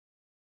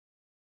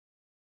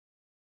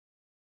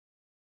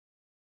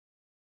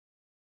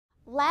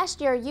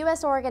Last year,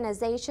 U.S.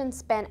 organizations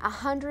spent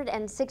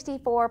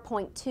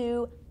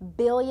 $164.2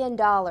 billion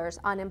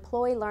on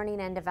employee learning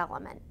and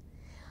development.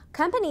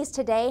 Companies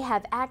today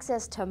have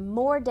access to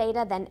more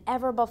data than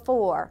ever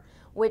before,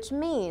 which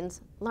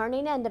means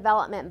learning and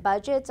development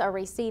budgets are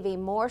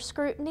receiving more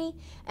scrutiny,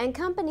 and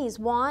companies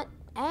want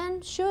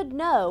and should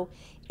know,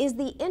 is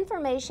the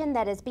information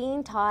that is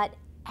being taught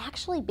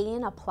actually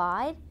being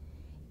applied?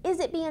 Is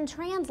it being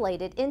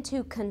translated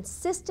into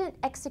consistent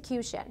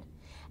execution?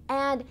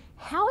 And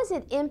how is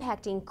it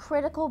impacting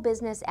critical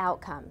business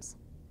outcomes?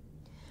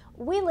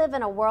 We live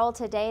in a world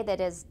today that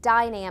is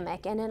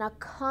dynamic and in a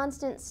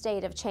constant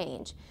state of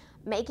change,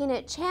 making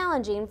it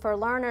challenging for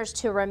learners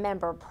to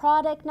remember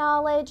product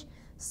knowledge,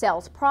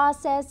 sales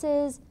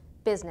processes,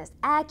 business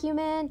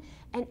acumen,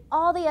 and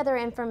all the other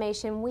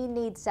information we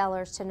need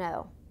sellers to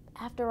know.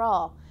 After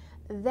all,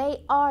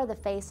 they are the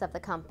face of the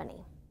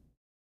company.